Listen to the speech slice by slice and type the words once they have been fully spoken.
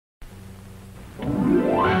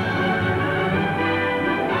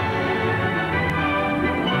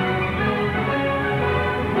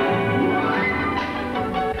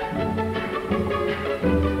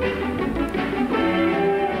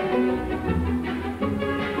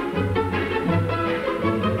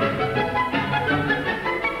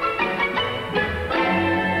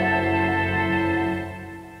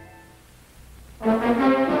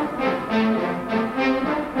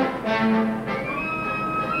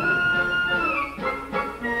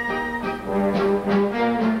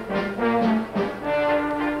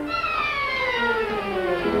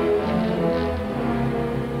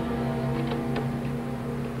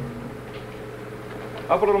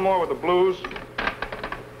Up a little more with the blues.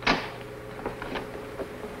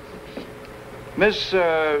 Miss,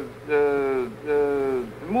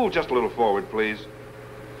 move just a little forward, please.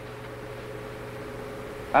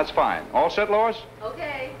 That's fine. All set, Lois?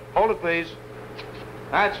 Okay. Hold it, please.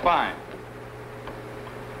 That's fine.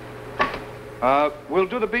 We'll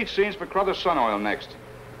do the beach scenes for Crothers Sun Oil next.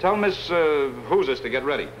 Tell Miss Whoozis to get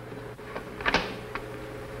ready.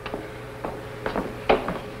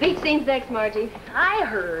 Beach scenes next, Margie. I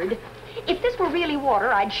heard. If this were really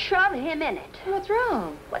water, I'd shove him in it. What's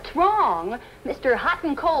wrong? What's wrong? Mr. Hot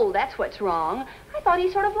and Cold, that's what's wrong. I thought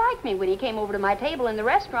he sort of liked me when he came over to my table in the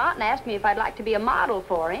restaurant and asked me if I'd like to be a model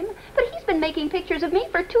for him. But he's been making pictures of me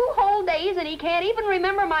for 2 whole days and he can't even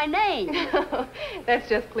remember my name. That's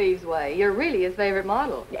just Cleve's way. You're really his favorite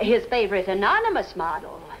model. His favorite anonymous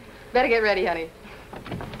model. Better get ready, honey.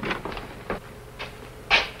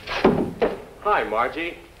 Hi,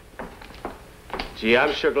 Margie. Gee,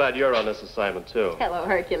 I'm sure glad you're on this assignment, too. Hello,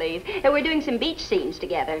 Hercules. We're doing some beach scenes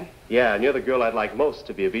together. Yeah, and you're the girl I'd like most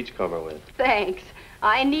to be a beachcomber with. Thanks.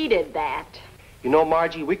 I needed that. You know,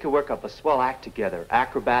 Margie, we could work up a swell act together.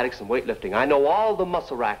 Acrobatics and weightlifting. I know all the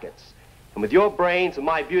muscle rackets. And with your brains and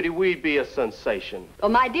my beauty, we'd be a sensation.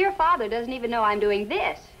 Well, my dear father doesn't even know I'm doing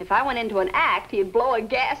this. If I went into an act, he'd blow a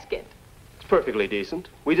gasket. It's perfectly decent.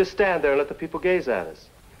 We just stand there and let the people gaze at us.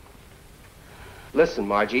 Listen,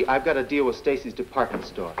 Margie, I've got a deal with Stacy's department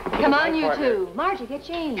store. Come on, you two. Margie, get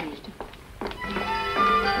changed.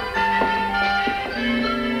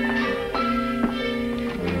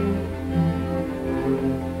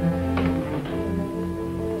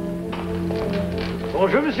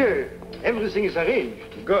 Bonjour, monsieur. Everything is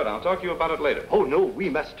arranged. Good. I'll talk to you about it later. Oh, no, we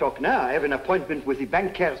must talk now. I have an appointment with the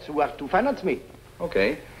bankers who are to finance me.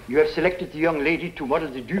 Okay. You have selected the young lady to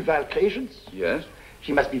model the Duval creations? Yes.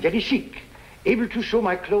 She must be very chic, able to show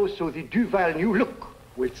my clothes so the Duval new look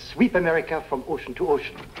will sweep America from ocean to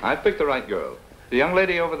ocean. I picked the right girl. The young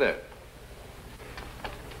lady over there.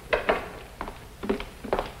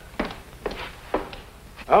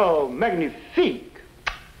 Oh, magnifique.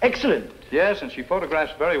 Excellent. Yes, and she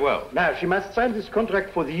photographs very well. Now, she must sign this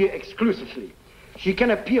contract for the year exclusively. She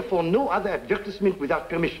can appear for no other advertisement without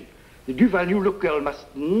permission. The Duval new look girl must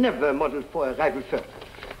never model for a rival firm.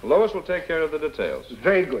 Lois will take care of the details.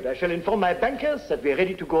 Very good. I shall inform my bankers that we're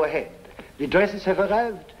ready to go ahead. The dresses have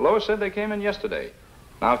arrived? Lois said they came in yesterday.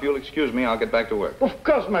 Now, if you'll excuse me, I'll get back to work. Of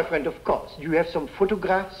course, my friend, of course. Do you have some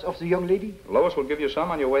photographs of the young lady? Lois will give you some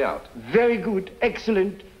on your way out. Very good,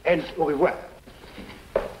 excellent, and au revoir.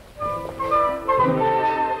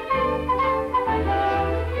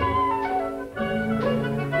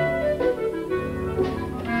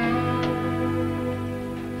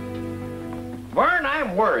 Vern,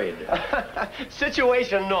 I'm worried.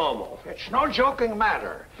 Situation normal. It's no joking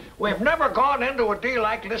matter. We've never gone into a deal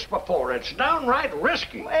like this before. It's downright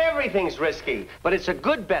risky. Everything's risky, but it's a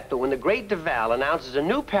good bet that when the great Duval announces a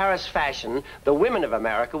new Paris fashion, the women of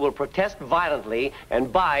America will protest violently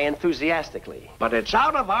and buy enthusiastically. But it's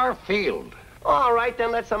out of our field. All right,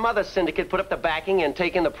 then let some other syndicate put up the backing and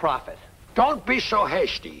take in the profit. Don't be so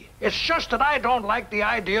hasty. It's just that I don't like the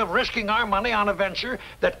idea of risking our money on a venture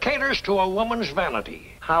that caters to a woman's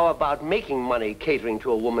vanity. How about making money catering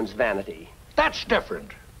to a woman's vanity? That's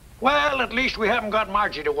different. Well, at least we haven't got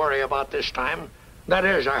Margie to worry about this time. That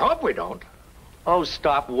is, I hope we don't. Oh,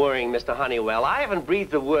 stop worrying, Mr. Honeywell. I haven't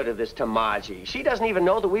breathed a word of this to Margie. She doesn't even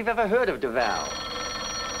know that we've ever heard of Duval.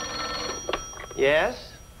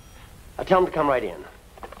 Yes? I'll tell him to come right in.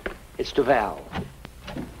 It's Duval.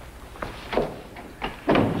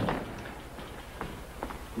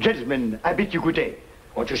 Gentlemen, I bid you good day.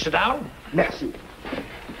 Won't you sit down? Merci.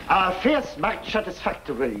 Our affairs march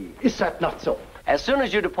satisfactorily. Is that not so? As soon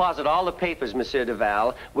as you deposit all the papers, Monsieur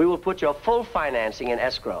Duval, we will put your full financing in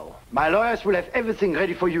escrow. My lawyers will have everything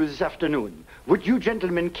ready for you this afternoon. Would you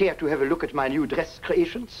gentlemen care to have a look at my new dress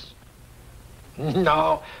creations?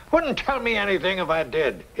 No, wouldn't tell me anything if I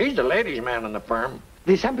did. He's the ladies' man in the firm.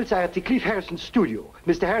 The samples are at the Cliff Harrison studio.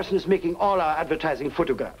 Mr. Harrison is making all our advertising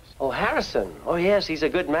photographs. Oh, Harrison. Oh, yes, he's a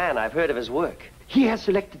good man. I've heard of his work. He has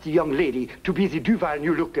selected the young lady to be the Duval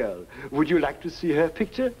new look girl. Would you like to see her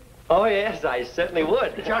picture? Oh, yes, I certainly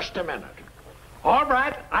would. Just a minute. All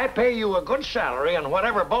right, I pay you a good salary and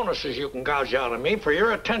whatever bonuses you can gouge out of me for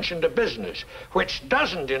your attention to business, which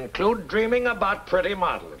doesn't include dreaming about pretty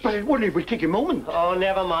models. But it only will take a moment. Oh,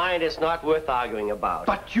 never mind. It's not worth arguing about.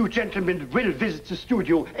 But you gentlemen will visit the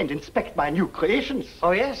studio and inspect my new creations. Oh,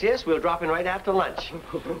 yes, yes. We'll drop in right after lunch.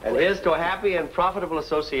 And here's to a happy and profitable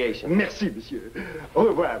association. Merci, monsieur. Au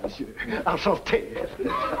revoir, monsieur. Enchanté.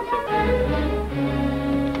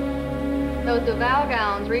 Those Duval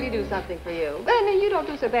gowns really do something for you. And you don't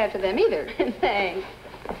do so bad for them either. Thanks.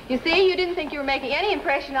 You see, you didn't think you were making any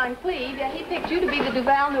impression on Cleve, yet he picked you to be the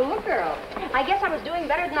Duval new look girl. I guess I was doing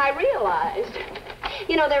better than I realized.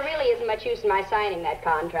 You know, there really isn't much use in my signing that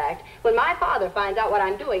contract. When my father finds out what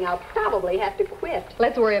I'm doing, I'll probably have to quit.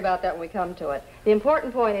 Let's worry about that when we come to it. The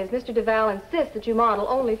important point is Mr. Duval insists that you model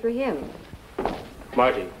only for him.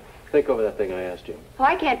 Margie, think over that thing I asked you. Oh,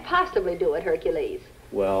 I can't possibly do it, Hercules.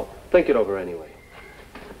 Well, think it over anyway.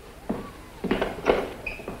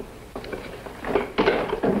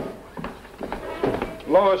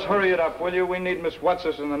 Lois, hurry it up, will you? We need Miss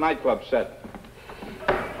Whoozis in the nightclub set.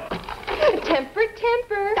 Temper,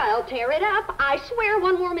 temper. I'll tear it up. I swear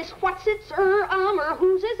one more Miss Whoozis or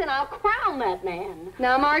Whoozis, and I'll crown that man.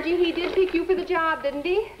 Now, Margie, he did pick you for the job, didn't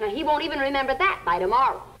he? Now, he won't even remember that by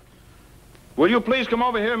tomorrow. Will you please come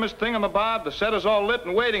over here, Miss Thingamabob? The set is all lit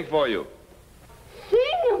and waiting for you.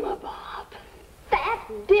 Thingamabob. That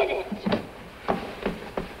did it.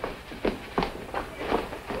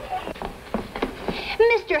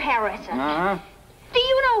 Mr. Harrison. Uh-huh. Do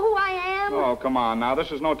you know who I am? Oh, come on now.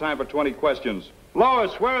 This is no time for 20 questions.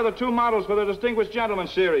 Lois, where are the 2 models for the Distinguished Gentleman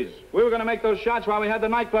series? We were going to make those shots while we had the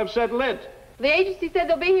nightclub set lit. The agency said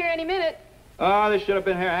they'll be here any minute. Oh, they should have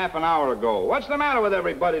been here half an hour ago. What's the matter with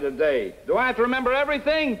everybody today? Do I have to remember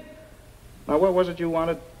everything? Now, what was it you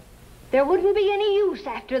wanted? There wouldn't be any use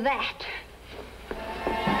after that.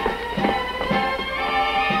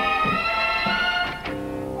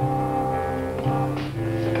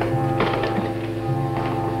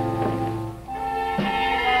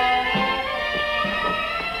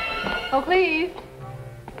 Oh, Cleve.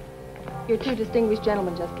 Your 2 distinguished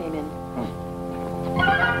gentlemen just came in.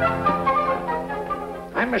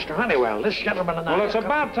 I'm Mr. Honeywell. This gentleman and I... Well, it's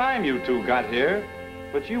about time you 2 got here.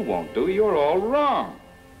 But you won't do. You're all wrong.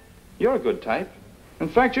 You're a good type. In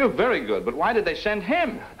fact, you're very good. But why did they send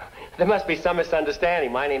him? There must be some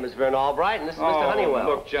misunderstanding. My name is Vern Albright, and this is Mr. Honeywell.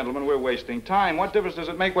 Look, gentlemen, we're wasting time. What difference does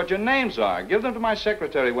it make what your names are? Give them to my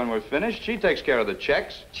secretary when we're finished. She takes care of the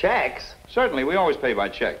checks. Checks? Certainly, we always pay by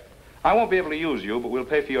check. I won't be able to use you, but we'll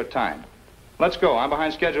pay for your time. Let's go. I'm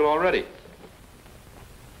behind schedule already.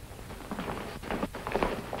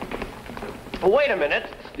 Well, wait a minute.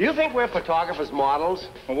 Do you think we're photographers' models?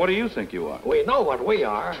 Well, what do you think you are? We know what we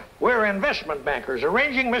are. We're investment bankers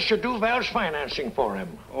arranging Mr. Duval's financing for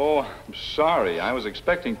him. Oh, I'm sorry. I was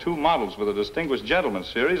expecting 2 models for the Distinguished Gentleman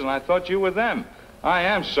series, and I thought you were them. I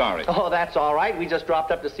am sorry. Oh, that's all right. We just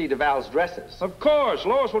dropped up to see Duval's dresses. Of course.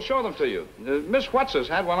 Lois will show them to you. Miss Whoozis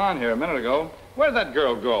had one on here a minute ago. Where'd that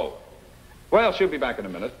girl go? Well, she'll be back in a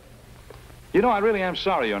minute. You know, I really am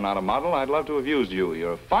sorry you're not a model. I'd love to have used you.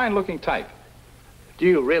 You're a fine-looking type. Do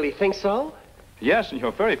you really think so? Yes, and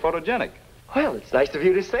you're very photogenic. Well, it's nice of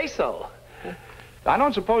you to say so. I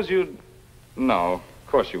don't suppose you'd... No, of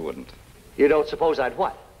course you wouldn't. You don't suppose I'd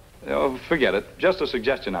what? Oh, forget it. Just a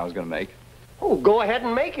suggestion I was going to make. Oh, go ahead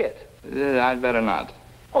and make it. I'd better not.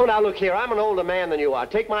 Oh, now look here. I'm an older man than you are.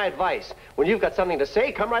 Take my advice. When you've got something to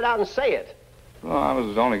say, come right out and say it. Well, I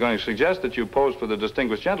was only going to suggest that you pose for the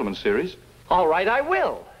Distinguished Gentleman series. All right, I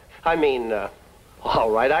will. All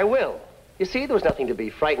right, I will. You see, there was nothing to be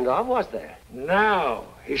frightened of, was there? No.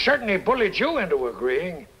 He certainly bullied you into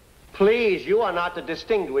agreeing. Please, you are not the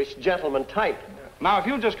distinguished gentleman type. Now, if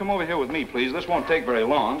you'll just come over here with me, please. This won't take very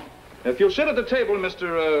long. If you'll sit at the table,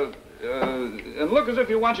 Mr. And look as if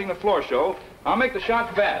you're watching the floor show, I'll make the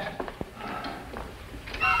shot fast.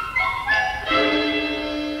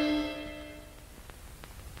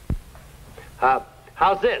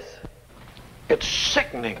 How's this? It's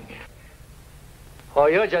sickening. Oh,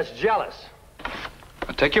 you're just jealous.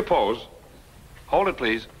 Now, take your pose. Hold it,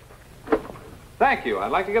 please. Thank you.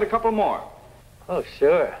 I'd like to get a couple more. Oh,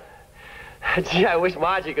 sure. Gee, I wish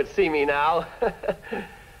Margie could see me now.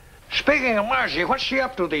 Speaking of Margie, what's she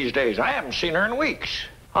up to these days? I haven't seen her in weeks.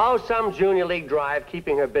 Oh, some junior league drive,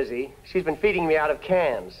 keeping her busy. She's been feeding me out of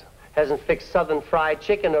cans. Hasn't fixed southern fried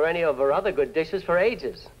chicken or any of her other good dishes for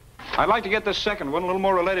ages. I'd like to get this second one a little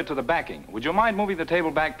more related to the backing. Would you mind moving the table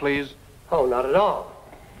back, please? Oh, not at all.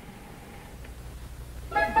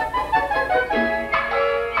 Now,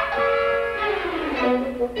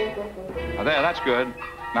 there, that's good.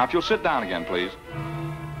 Now, if you'll sit down again, please.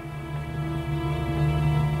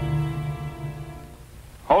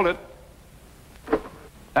 Hold it.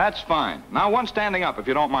 That's fine. Now, one standing up, if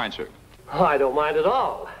you don't mind, sir. Oh, I don't mind at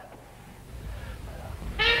all.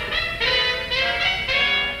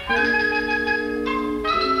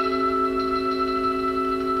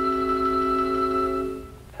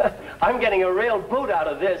 I'm getting a real boot out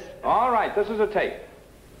of this. All right, this is a tape.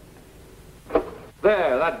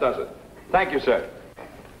 There, that does it. Thank you, sir.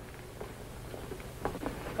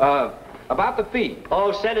 About the fee.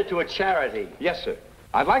 Oh, send it to a charity. Yes, sir.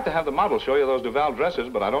 I'd like to have the model show you those Duval dresses,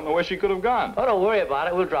 but I don't know where she could have gone. Oh, don't worry about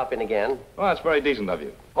it. We'll drop in again. Well, that's very decent of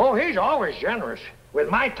you. Oh, he's always generous. With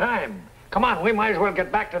my time. Come on, we might as well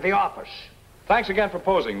get back to the office. Thanks again for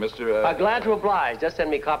posing, Mr. Glad to oblige. Just send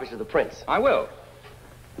me copies of the prints. I will.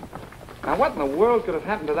 Now, what in the world could have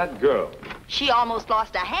happened to that girl? She almost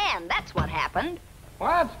lost a hand. That's what happened.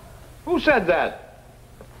 What? Who said that?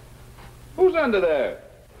 Who's under there?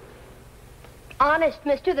 Honest,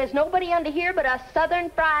 mister, there's nobody under here but us Southern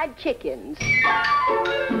fried chickens.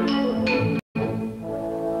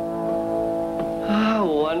 Ah,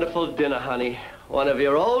 wonderful dinner, honey. One of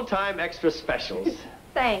your old-time extra specials.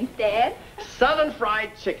 Thanks, Dad. Southern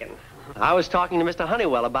fried chicken. I was talking to Mr.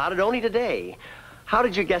 Honeywell about it only today. How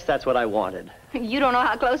did you guess that's what I wanted? You don't know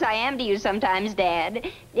how close I am to you sometimes, Dad.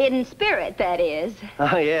 In spirit, that is.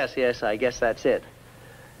 Oh, yes, I guess that's it.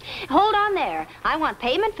 Hold on there. I want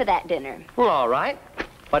payment for that dinner. Well, all right.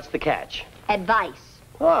 What's the catch? Advice.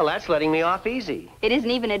 Well, that's letting me off easy. It isn't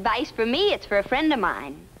even advice for me. It's for a friend of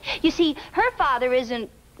mine. You see, her father isn't,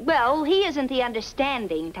 well, he isn't the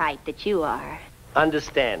understanding type that you are.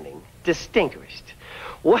 Understanding. Distinguished.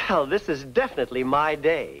 Well, this is definitely my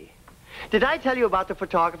day. Did I tell you about the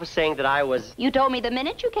photographer saying that I was... You told me the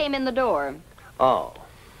minute you came in the door. Oh.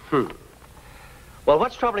 Well,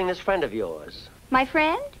 what's troubling this friend of yours? My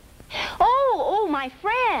friend? Oh, my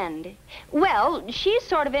friend. Well, she's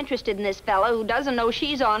sort of interested in this fellow who doesn't know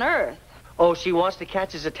she's on Earth. Oh, she wants to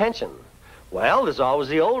catch his attention. Well, there's always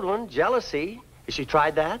the old one, jealousy. Has she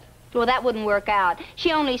tried that? Well, that wouldn't work out.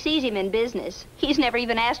 She only sees him in business. He's never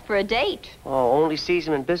even asked for a date. Oh, only sees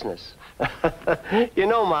him in business. You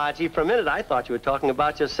know, Margie, for a minute I thought you were talking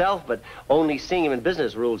about yourself, but only seeing him in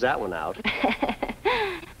business rules that one out.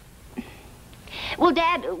 Well,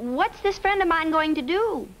 Dad, what's this friend of mine going to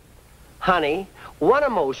do? Honey, one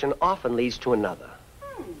emotion often leads to another.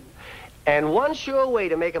 And one sure way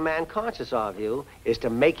to make a man conscious of you is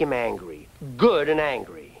to make him angry. Good and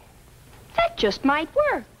angry. That just might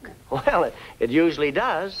work. Well, it usually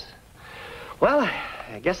does. Well,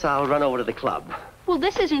 I guess I'll run over to the club. Well,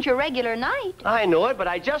 this isn't your regular night. I know it, but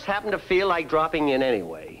I just happen to feel like dropping in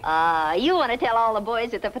anyway. You want to tell all the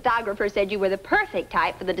boys that the photographer said you were the perfect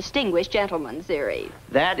type for the Distinguished Gentleman series.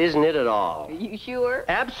 That isn't it at all. Are you sure?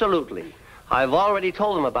 Absolutely. I've already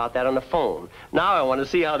told them about that on the phone. Now I want to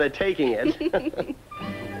see how they're taking it. Getting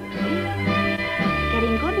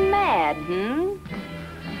good and mad,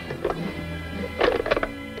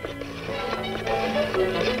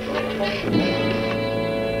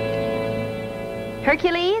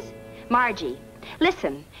 Hercules? Margie,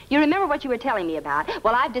 listen, you remember what you were telling me about?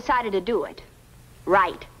 Well, I've decided to do it.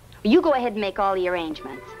 Right. You go ahead and make all the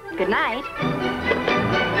arrangements. Good night.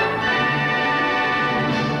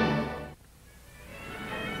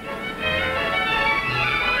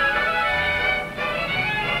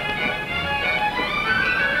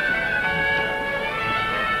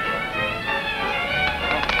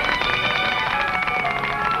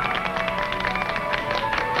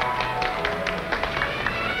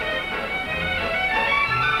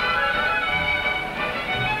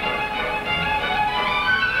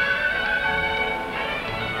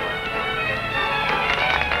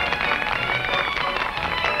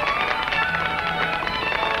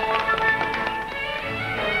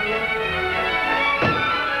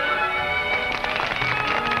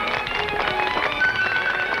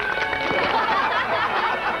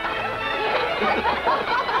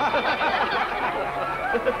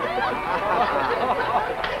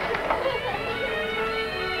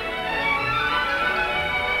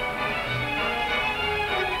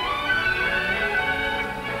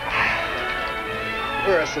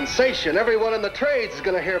 We're a sensation. Everyone in the trades is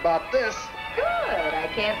going to hear about this. Good. I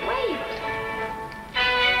can't wait.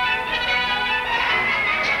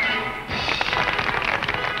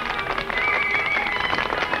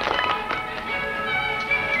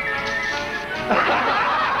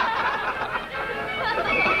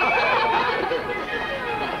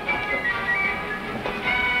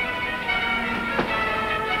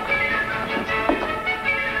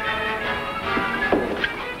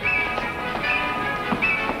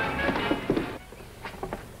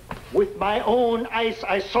 With my own eyes,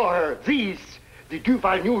 I saw her. These. The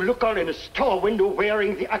Duval new looker in a store window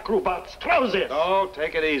wearing the acrobat's trousers. Oh,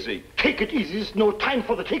 take it easy. Take it easy. There's no time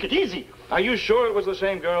for the take it easy. Are you sure it was the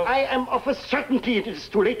same girl? I am of a certainty it is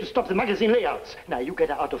too late to stop the magazine layouts. Now, you get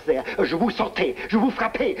her out of there. Je vous sortez, je vous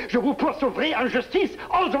frappez, je vous poursuivrai en justice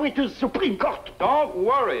all the way to the Supreme Court. Don't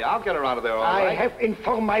worry. I'll get her out of there all right. I have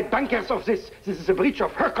informed my bankers of this. This is a breach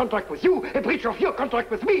of her contract with you, a breach of your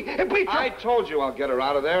contract with me, a breach of... I told you I'll get her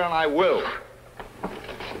out of there, and I will.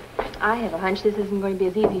 I have a hunch this isn't going to be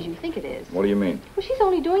as easy as you think it is. What do you mean? Well, she's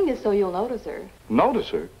only doing this so you'll notice her. Notice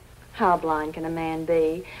her? How blind can a man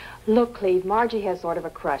be? Look, Cleve, Margie has sort of a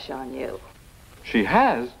crush on you. She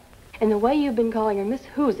has? And the way you've been calling her Miss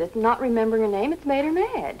Whoozis, not remembering her name, it's made her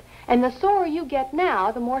mad. And the sorer you get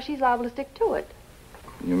now, the more she's liable to stick to it.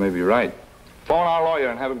 You may be right. Phone our lawyer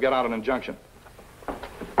and have him get out an injunction.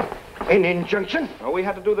 An injunction? Well, we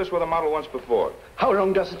had to do this with a model once before. How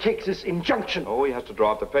long does it take, this injunction? Oh, he has to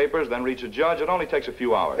draw up the papers, then reach a judge. It only takes a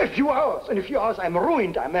few hours. A few hours. In a few hours, I'm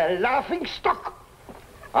ruined. I'm a laughing stock.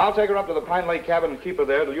 I'll take her up to the Pine Lake cabin and keep her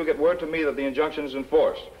there till you get word to me that the injunction is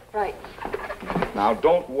enforced. Right. Now,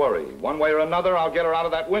 don't worry. One way or another, I'll get her out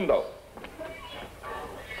of that window.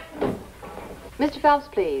 Mr. Phelps,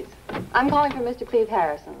 please. I'm calling for Mr. Cleve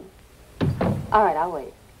Harrison. All right, I'll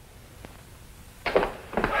wait.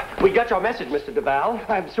 We got your message, Mr. Duval.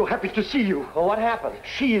 I'm so happy to see you. Well, what happened?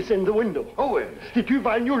 She is in the window. Who is? The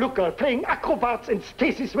Duval New Look girl playing acrobats in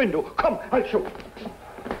Stacy's window. Come, I'll show.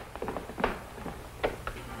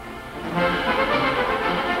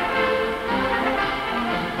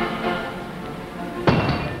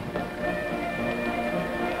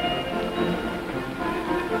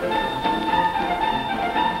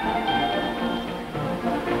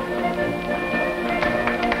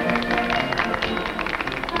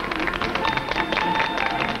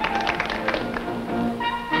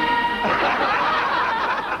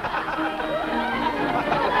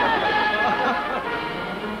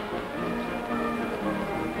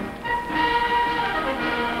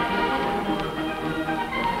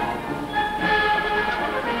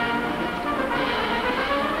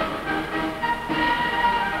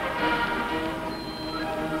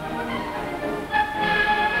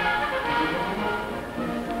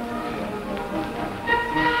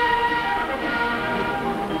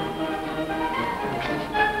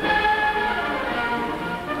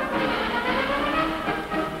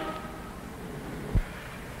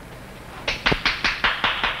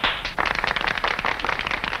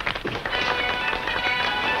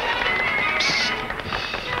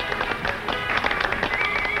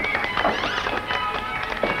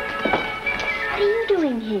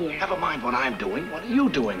 Never mind what I'm doing. What are you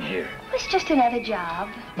doing here? It's just another job.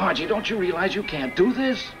 Margie, don't you realize you can't do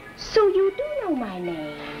this? So you do know my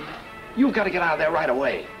name. You've got to get out of there right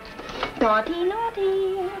away. Naughty,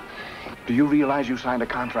 naughty. Do you realize you signed a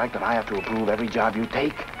contract that I have to approve every job you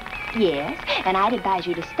take? Yes, and I'd advise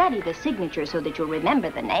you to study the signature so that you'll remember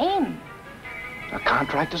the name. A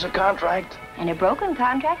contract is a contract. And a broken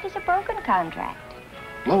contract is a broken contract.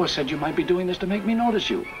 Lois said you might be doing this to make me notice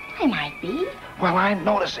you. I might be. Well, I'm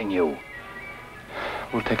noticing you.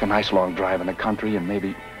 We'll take a nice long drive in the country and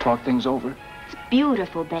maybe talk things over. It's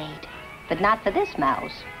beautiful bait, but not for this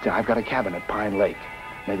mouse. Yeah, I've got a cabin at Pine Lake.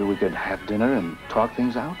 Maybe we could have dinner and talk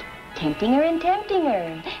things out? Tempting her and tempting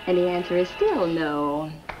her. And the answer is still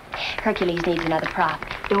no. Hercules needs another prop.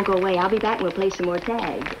 Don't go away. I'll be back and we'll play some more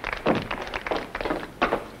tag.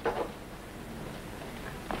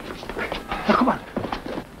 Now, come on.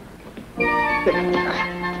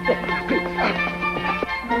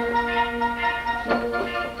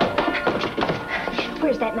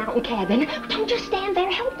 Where's that mountain cabin? Don't just stand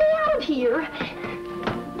there. Help me out of here.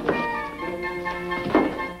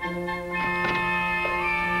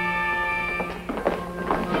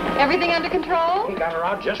 Everything under control? He got her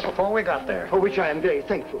out just before we got there. For which I am very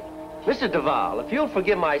thankful. Mr. Duval, if you'll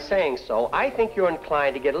forgive my saying so, I think you're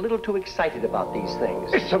inclined to get a little too excited about these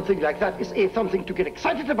things. Something like that is something to get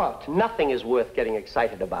excited about. Nothing is worth getting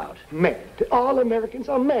excited about. Mad. All Americans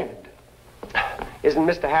are mad. Isn't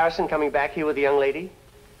Mr. Harrison coming back here with the young lady?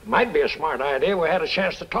 Might be a smart idea. We had a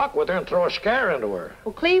chance to talk with her and throw a scare into her.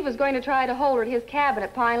 Well, Cleve was going to try to hold her at his cabin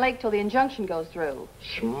at Pine Lake till the injunction goes through.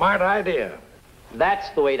 Smart idea. That's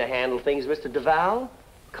the way to handle things, Mr. Duval.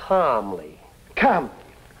 Calmly. Come.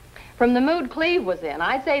 From the mood Cleve was in,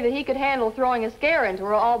 I'd say that he could handle throwing a scare into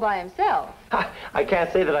her all by himself. I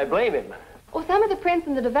can't say that I blame him. Well, some of the prints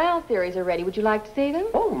in the Duval series are ready. Would you like to see them?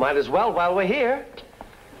 Oh, might as well while we're here.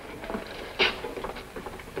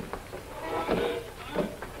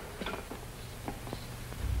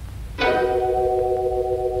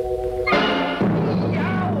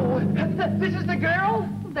 This is the girl?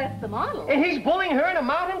 That's the model. And he's bullying her in a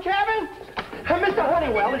mountain cabin? Mr.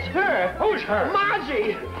 Honeywell, it's her. Who's her?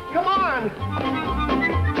 Margie! Come on!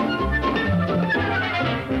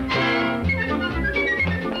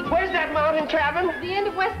 Where's that mountain cabin? The end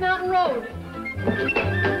of West Mountain Road.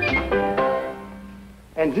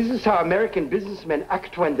 And this is how American businessmen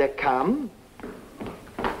act when they're calm.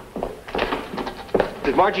 The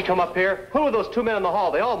Did Margie come up here? Who were those two men in the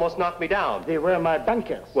hall? They almost knocked me down. They were my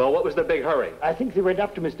bankers. Well, what was their big hurry? I think they went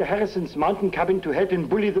up to Mr. Harrison's mountain cabin to help him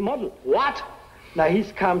bully the model. What? Now,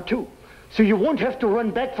 he's calm, too. So you won't have to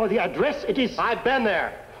run back for the address. It is... I've been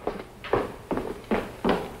there.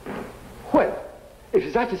 Well,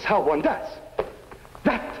 if that is how one does,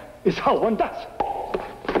 that is how one does.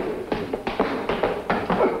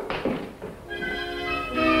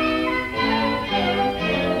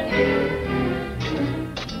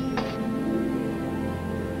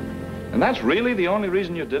 And that's really the only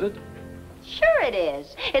reason you did it? Sure it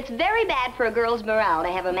is. It's very bad for a girl's morale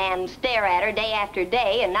to have a man stare at her day after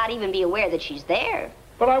day and not even be aware that she's there.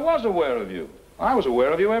 But I was aware of you. I was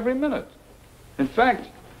aware of you every minute. In fact,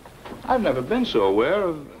 I've never been so aware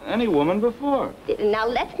of any woman before. Now,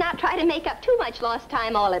 let's not try to make up too much lost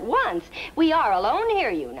time all at once. We are alone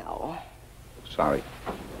here, you know. Sorry.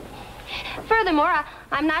 Furthermore,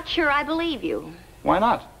 I'm not sure I believe you. Why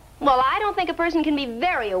not? Well, I don't think a person can be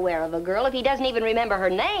very aware of a girl if he doesn't even remember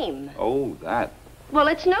her name. Oh, that. Well,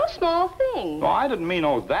 it's no small thing. No, I didn't mean,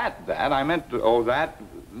 oh, that. I meant, oh, that.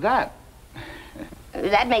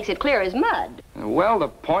 That makes it clear as mud. Well, the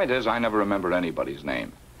point is I never remember anybody's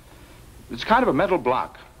name. It's kind of a mental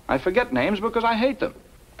block. I forget names because I hate them.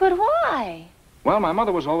 But why? Well, my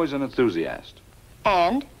mother was always an enthusiast.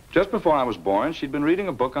 And? Just before I was born, she'd been reading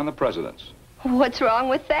a book on the presidents. What's wrong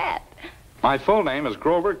with that? My full name is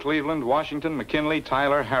Grover, Cleveland, Washington, McKinley,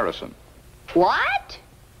 Tyler, Harrison. What?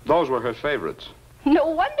 Those were her favorites. No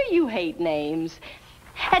wonder you hate names.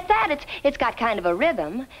 At that, it's got kind of a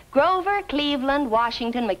rhythm. Grover, Cleveland,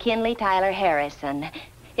 Washington, McKinley, Tyler, Harrison.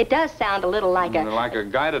 It does sound a little like a... Like a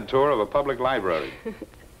guided tour of a public library.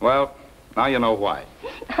 Well, now you know why.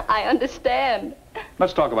 I understand.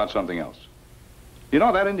 Let's talk about something else. You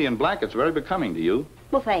know, that Indian blanket's very becoming to you.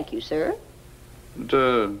 Well, thank you, sir.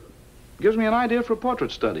 It gives me an idea for a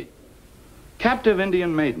portrait study. Captive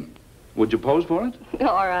Indian maiden. Would you pose for it?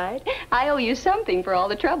 All right. I owe you something for all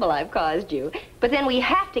the trouble I've caused you. But then we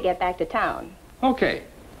have to get back to town. Okay.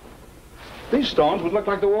 These stones would look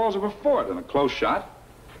like the walls of a fort in a close shot.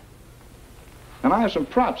 And I have some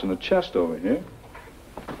props in the chest over here.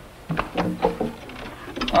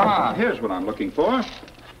 Ah, here's what I'm looking for.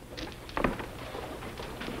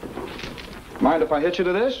 Mind if I hit you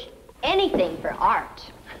to this? Anything for art.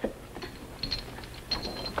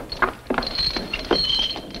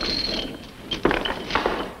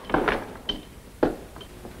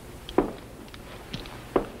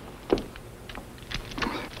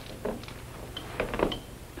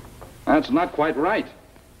 That's not quite right.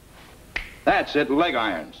 That's it, leg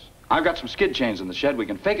irons. I've got some skid chains in the shed. We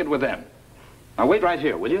can fake it with them. Now, wait right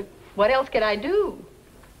here, will you? What else can I do?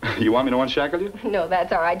 You want me to unshackle you? No,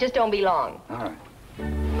 that's all right. Just don't be long. All right.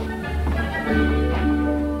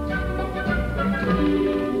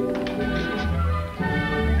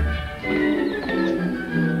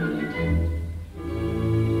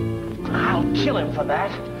 I'll kill him for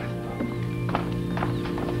that.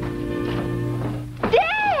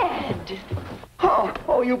 Dad!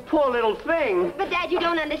 Oh, you poor little thing. But, Dad, you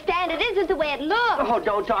don't understand. It isn't the way it looks. Oh,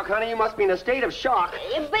 don't talk, honey. You must be in a state of shock.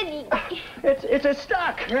 But... It's a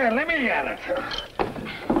stuck. Here, let me at it.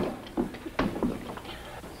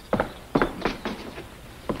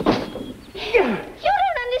 You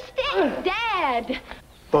don't understand, Dad.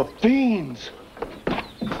 The fiends.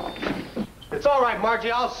 It's all right,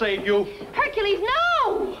 Margie. I'll save you. Hercules,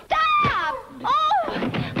 no! Stop! Oh,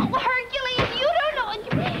 Hercules, you don't know...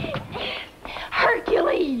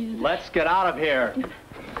 Hercules! Let's get out of here.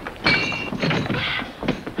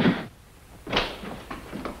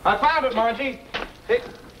 I found it, Margie.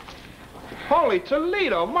 Holy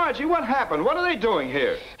Toledo, Margie, what happened? What are they doing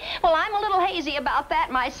here? Well, I'm a little hazy about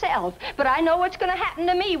that myself, but I know what's going to happen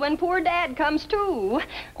to me when poor Dad comes to.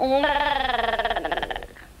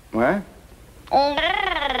 What?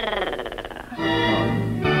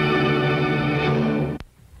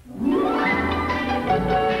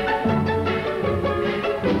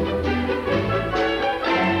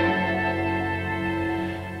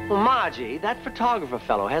 Margie, that photographer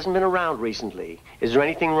fellow hasn't been around recently. Is there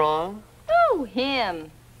anything wrong? Oh,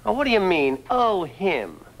 him. Oh, what do you mean, oh,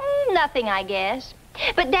 him? Nothing, I guess.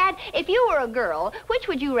 But, Dad, if you were a girl, which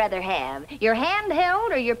would you rather have? Your hand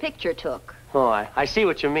held or your picture took? Oh, I see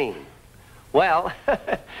what you mean. Well,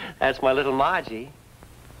 that's my little Margie.